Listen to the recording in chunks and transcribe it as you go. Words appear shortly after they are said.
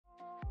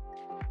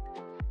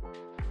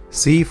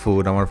Sea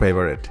food আমার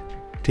favourite.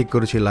 ঠিক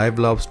করেছি লাইভ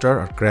লবস্টার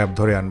আর ক্র্যাব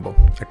ধরে আনবো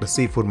একটা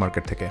সি ফুড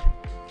মার্কেট থেকে।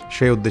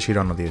 সেই উদ্দেশ্যেই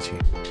রওনা দিয়েছি।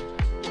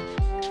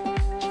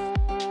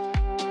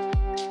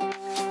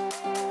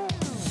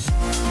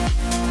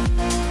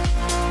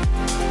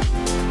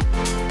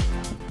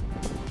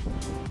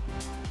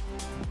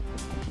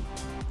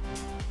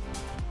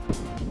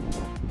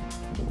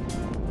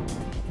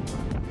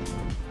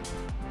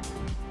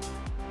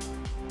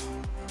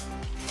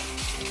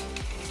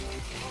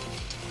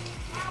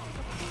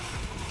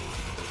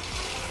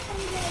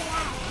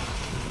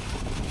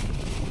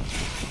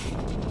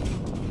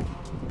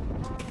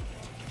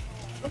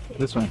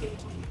 This one.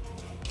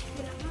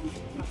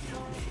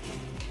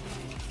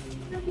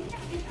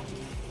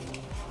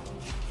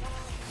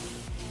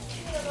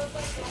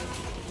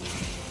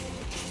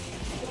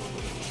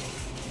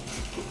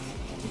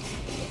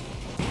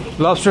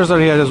 Lobsters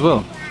are here as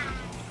well.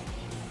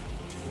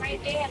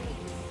 Right there.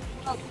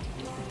 Look.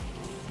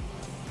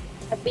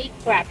 A big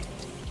crab.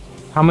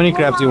 How many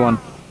crabs you want?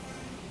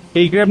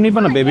 Hey, crab niba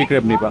na baby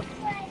crab niba?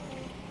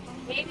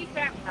 Baby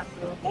crab.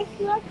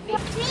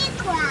 Three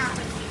crab.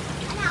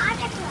 And the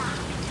other crab.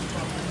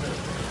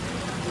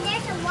 And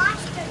there's a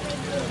lobster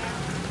right here.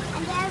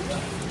 And there's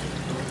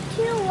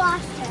two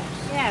lobsters.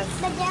 Yes.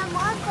 But there are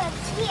more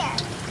crabs here.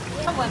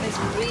 That one is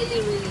really,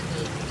 really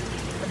big.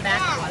 The back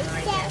Yeah, one it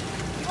right says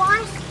there.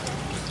 lobsters.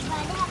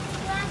 But they have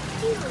crabs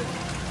too.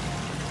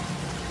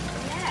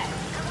 Yes.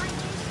 I want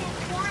you to say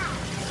crab.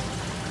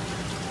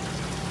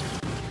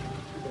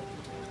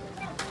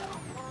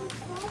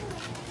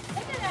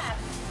 Look at that.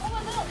 Oh,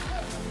 look.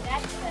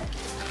 That's it.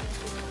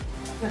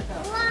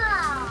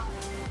 Wow.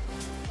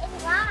 It's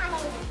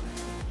nice.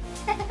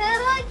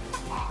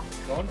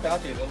 Don't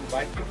touch it, it'll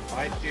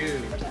bite you.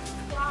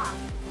 Wow.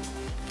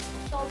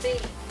 So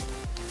big.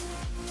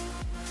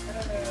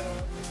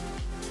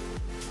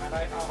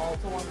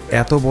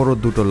 এত বড়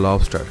দুটো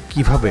lobster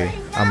কিভাবে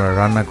আমরা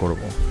রান্না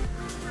করব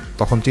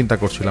তখন চিন্তা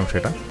করছিলাম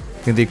সেটা,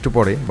 কিন্তু একটু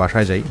পরে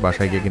বাসায় যাই।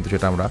 বাসায় গিয়ে কিন্তু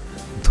সেটা আমরা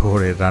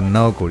ধরে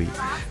রান্নাও করি,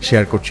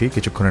 শেয়ার করছি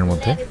কিছুক্ষণের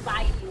মধ্যে। Let it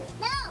bite you.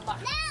 No, no,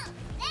 no,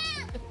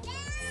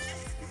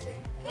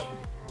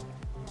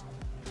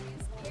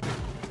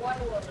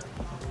 One word.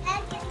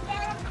 And is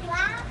there a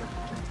crab?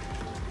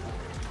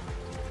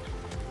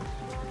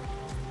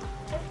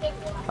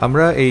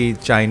 আমরা এই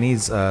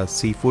চাইনিজ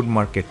সি ফুড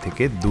মার্কেট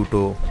থেকে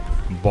দুটো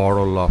বড়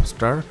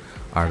লবস্টার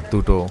আর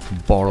দুটো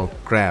বড়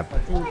ক্র্যাব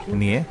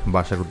নিয়ে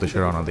বাসার উদ্দেশ্যে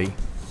রওনা দিই।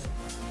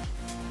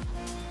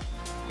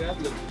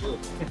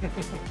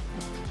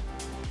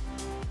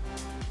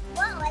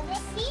 Whoa, and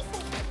this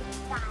season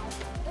inside.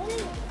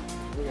 Ooh.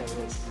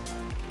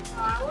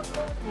 I would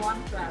go with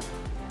one crab.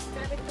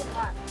 Crab is too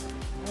hot.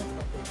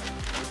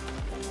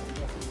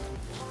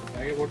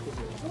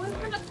 Who is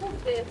gonna cook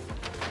this?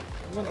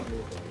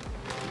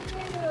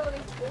 Ew,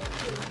 it's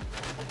dirty.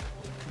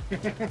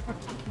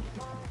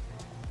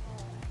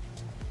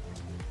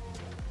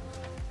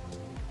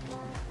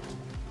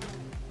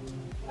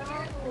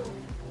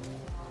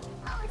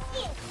 Oh,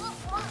 see it. Look,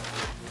 look,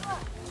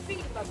 look.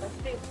 Speaking about the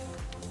fish.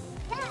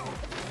 Yeah,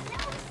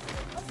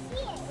 it's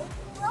see it. It's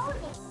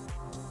floating.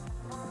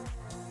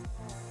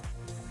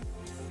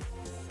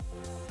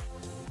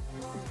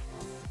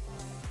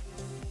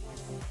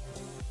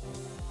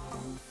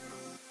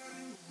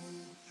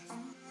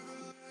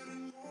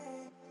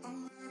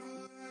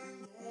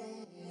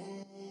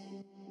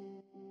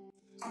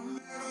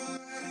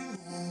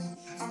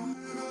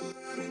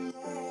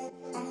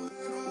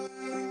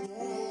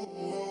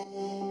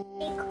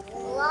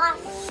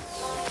 Lost.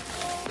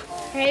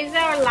 Here's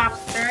our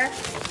lobster.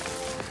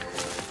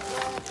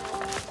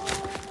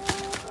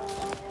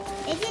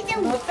 Is it the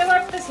ধরতে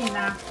পারতেছি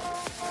না।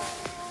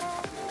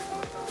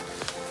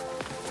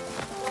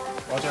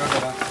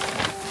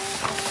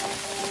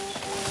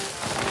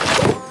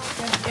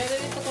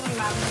 এদেরই তো কোনো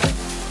লাভ নেই।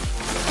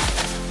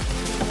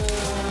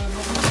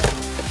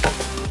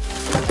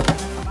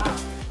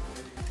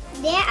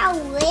 there a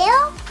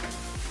whale?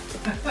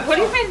 What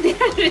do you mean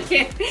there?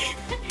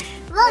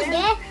 Look,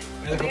 there.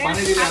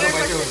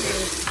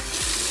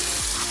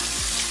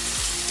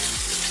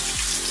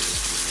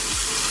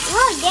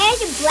 Look,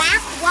 there's a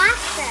black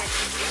lobster.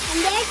 And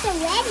there's a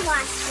red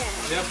lobster.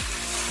 Yep.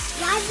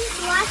 Why is this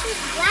lobster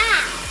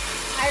black?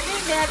 I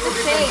think they are the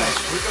same.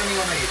 Which one you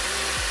want to eat?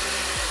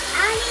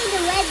 I don't need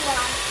the red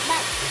one,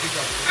 but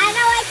I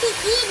don't like to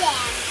eat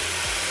them.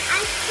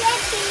 I'm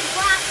scared to eat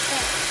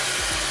lobster.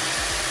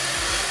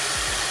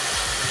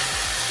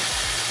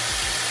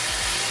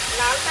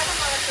 লালটাকে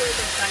মারা করে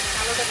দিচ্ছি,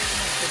 কালোটা বেশি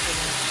নষ্ট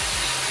করি না।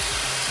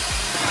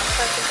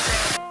 লালটা হচ্ছে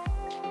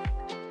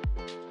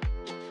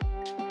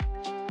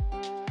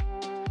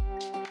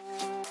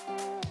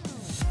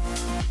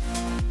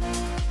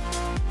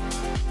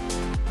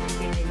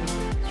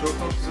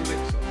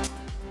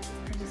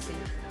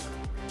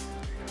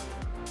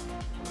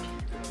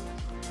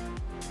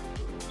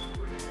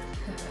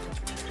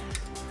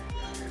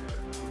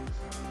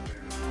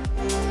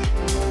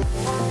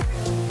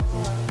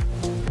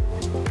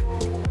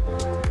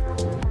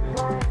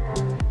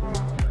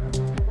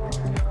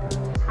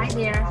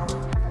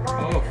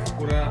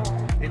পুরা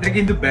এটা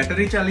কিন্তু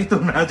ব্যাটারি চালিত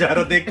না,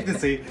 যারা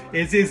দেখতেছে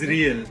S is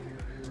real.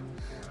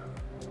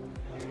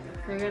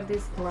 Figure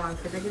this glass,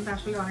 এটা কিন্তু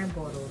আসলে অনেক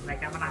বড়,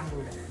 লাইক আমার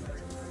আঙ্গুল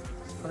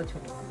বড়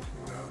ছোট।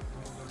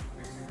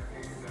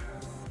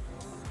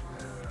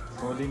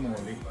 Holi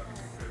মোলি।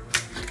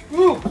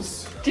 Oops!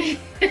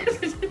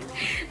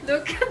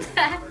 Look at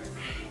that.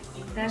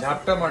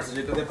 ঝাপটা মারছে,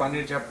 যেটাতে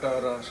পানির ঝাপটা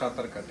ওরা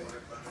সাঁতার কাটে।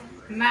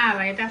 না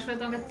না, এটা আসলে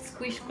তোমাকে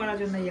স্কুইশ করার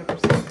জন্য ইয়ে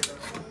করছে,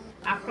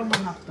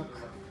 আক্রমণাত্মক।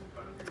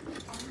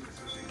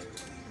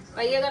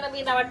 You're gonna be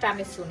in our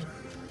tummy soon.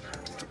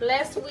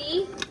 Lest we,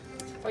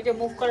 ওই যে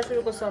মুভ করা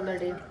শুরু করছে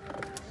already.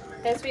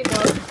 Lest we go.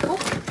 Oh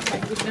my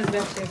goodness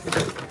gracious.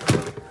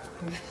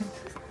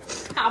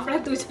 আমরা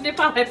দুজনে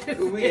পালাতে।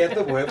 তুমি এত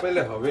ভয়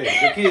পেলে হবে?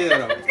 দেখি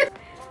এরা।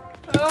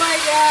 Oh my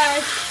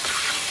god.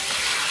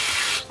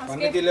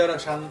 পানি দিলে ওরা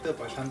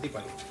শান্তি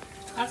পায়।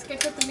 আজকে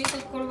তো তুমি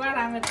কুক করবে আর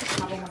আমি একটু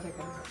খাবো, মজা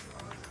করব।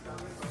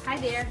 Hi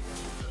there.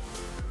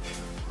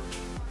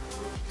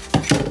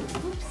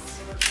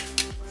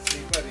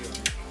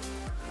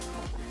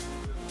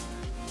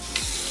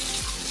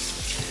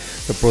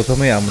 তো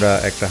প্রথমে আমরা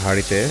একটা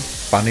হাঁড়িতে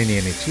পানি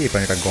নিয়ে নিচ্ছি, এই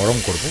পানিটা গরম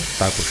করব,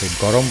 তারপর সেই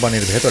গরম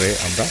পানির ভেতরে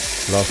আমরা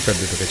লবস্টার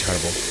দুটোকে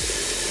ছাড়বো।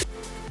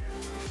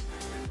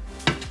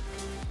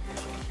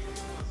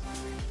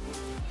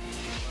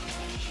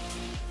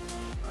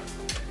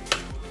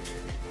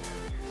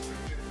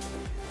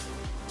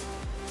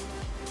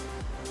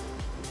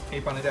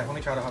 এই পানিটা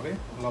এখনই ছাড়া হবে,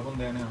 লবণ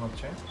দেওয়া নেওয়া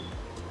হচ্ছে।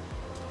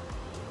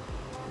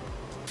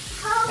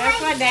 That's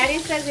why daddy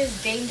says it's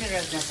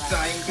dangerous.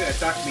 Trying to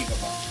attack me,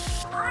 Papa.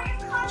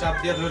 চাপ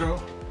দিয়ে ধরো,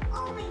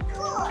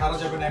 ছাড়া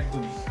যাবে না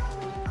একদমই।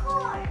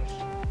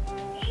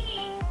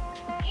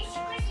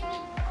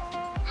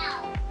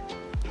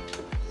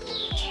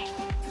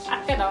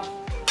 আটকে দাও।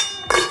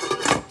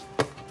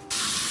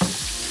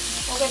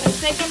 ওকে, the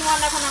second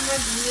one এখন আমরা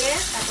ধুয়ে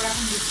তারপর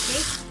এখন দিচ্ছি।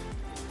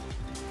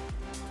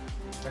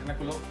 ঢাকনা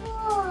খুলো।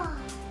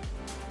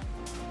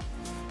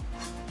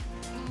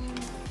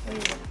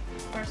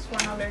 First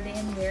one already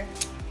in here.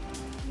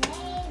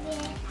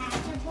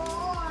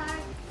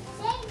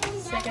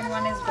 Second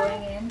one is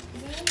going in.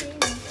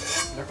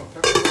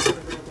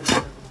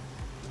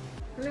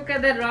 Look at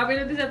that, Robin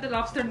যদি যাতে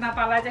lobster না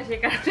পালা যায় সে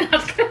কারণে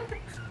আজকে।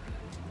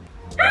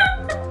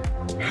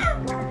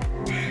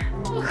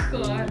 Oh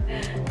God.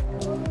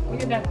 ওই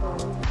যে দেখো,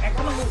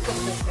 এখনো মুভ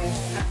করতেছে।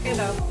 আটকে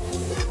দাও।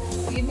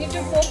 You need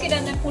to poke it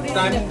and then put it in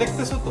time the...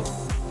 দেখতেছো তো?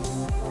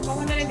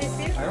 কখন জানি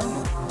দিচ্ছি? I don't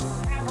know.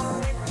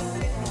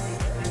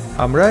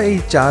 আমরা এই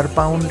 4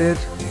 পাউন্ডের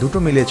দুটো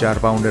মিলে 4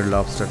 পাউন্ডের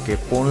লবস্টারকে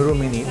 15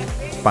 মিনিট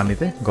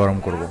পানিতে গরম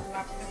করব।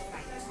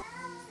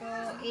 So,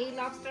 a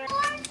lobster.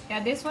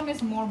 Yeah, this one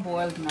is more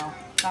boiled now.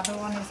 The other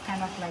one is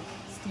kind of like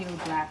still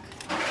black.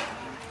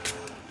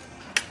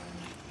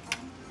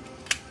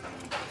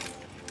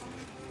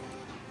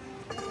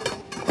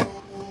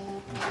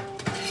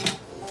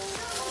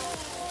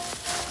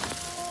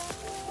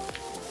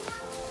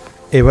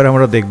 এবার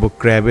আমরা দেখব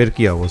ক্র্যাবের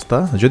কি অবস্থা।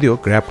 যদিও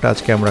ক্র্যাবটা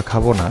আজকে আমরা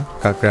খাবো না,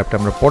 ক্র্যাবটা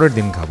আমরা পরের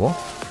দিন খাবো,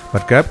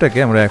 বাট ক্র্যাবটাকে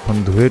আমরা এখন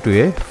ধুয়ে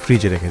টুয়ে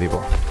ফ্রিজে রেখে দিব।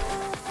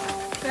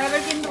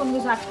 ক্র্যাবের কিন্তু কোনো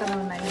কিছু আটকানো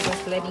নাই,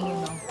 just letting you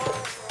know.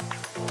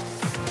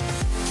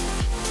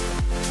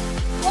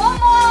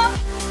 Momo!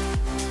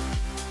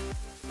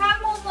 হ্যাঁ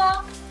মোমো!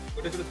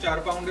 ওটা ছিল 4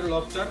 পাউন্ডের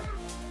লবস্টার,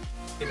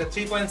 এটা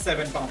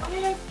 3.7 পাউন্ড।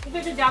 এটা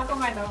একটু জাল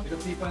কমাই দাও। এটা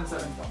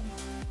 3.7 pound.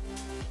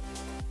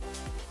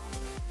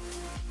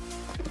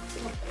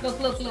 Look.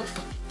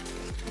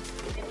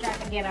 They try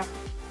to get up.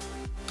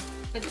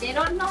 But they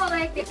don't know,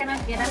 like, they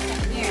cannot get up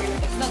from here.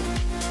 Look.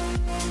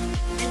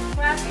 This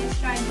crab is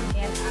trying to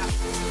get up.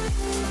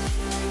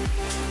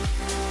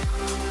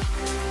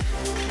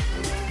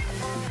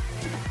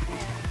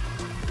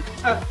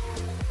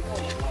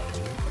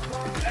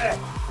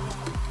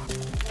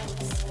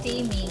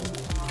 Steaming.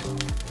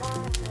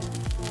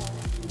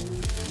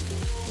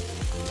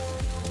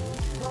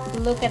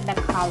 Look at the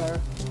color.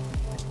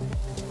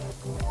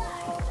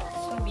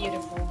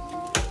 Beautiful.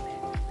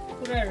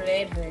 Pura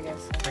red হয়ে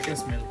গেছে। I can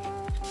smell.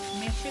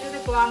 Make sure that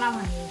the claw না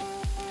ভাঙে।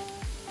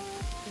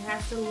 It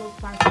has to look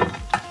perfect.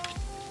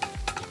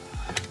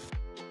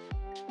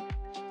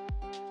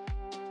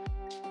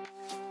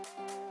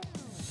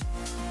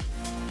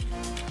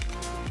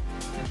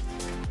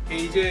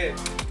 এই যে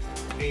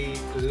এই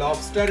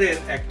লবস্টারের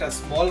একটা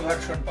small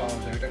version পাওয়া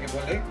যায়, এটাকে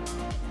বলে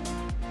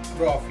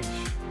ক্রফিশ।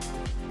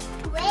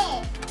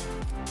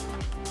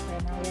 So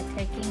now we are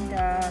taking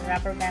the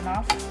rubber band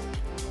off.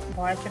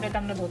 ভয় ছিল তো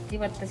আমরা ধরতেই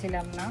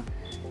পারতেছিলাম না।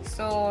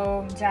 সো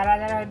যারা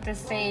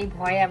হইতেছে এই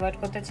ভয় অ্যাভয়েড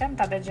করতে চান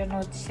তাদের জন্য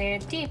হচ্ছে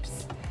টিপস।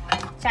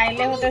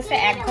 চাইলে হতেছে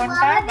 1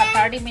 ঘন্টা বা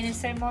 30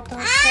 মিনিটসের মতো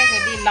হচ্ছে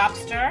যদি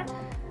লবস্টার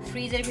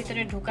ফ্রিজের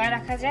ভিতরে ঢুকায়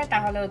রাখা যায়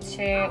তাহলে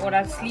হচ্ছে ওরা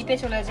স্লিপে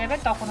চলে যাবে,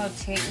 তখন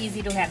হচ্ছে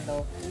easy to handle.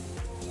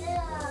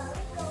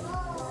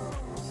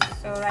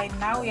 So right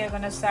now we are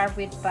going to serve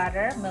with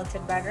butter,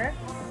 melted butter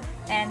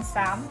and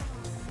some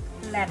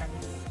lemon.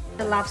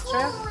 The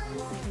lobster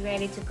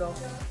ready to go.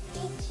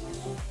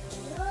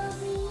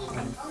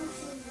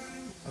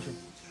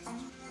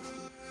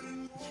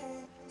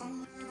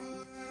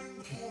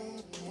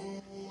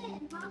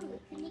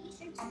 Can you get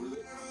your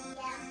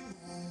Yeah.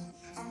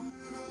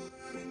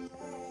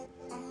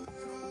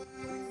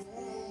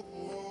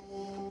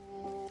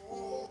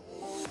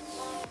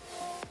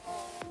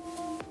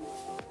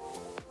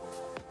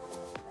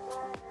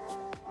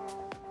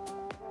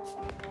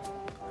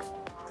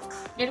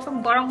 এরকম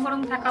গরম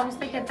গরম থাকা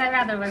অবস্থায় খেতে হবে,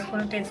 আদারওয়াইজ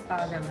কোনো টেস্ট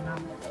পাওয়া যাবে না।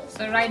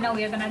 So right now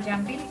we are gonna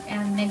jump in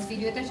and next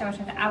ভিডিওতে সবার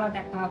সাথে আবার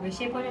দেখা হবে।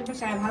 সেই পর্যন্ত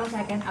সবাই ভালো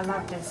থাকেন। আল্লাহ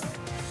হাফেজ।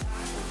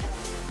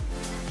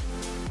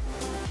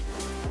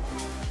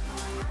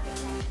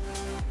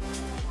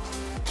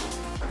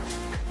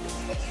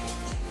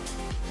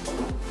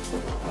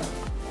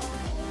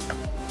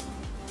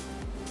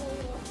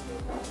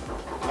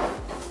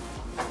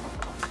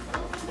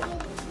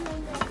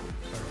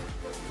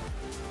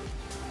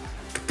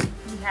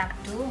 We have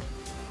to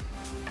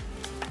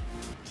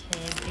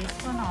take this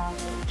one off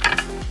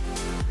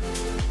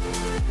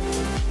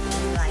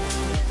right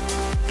here.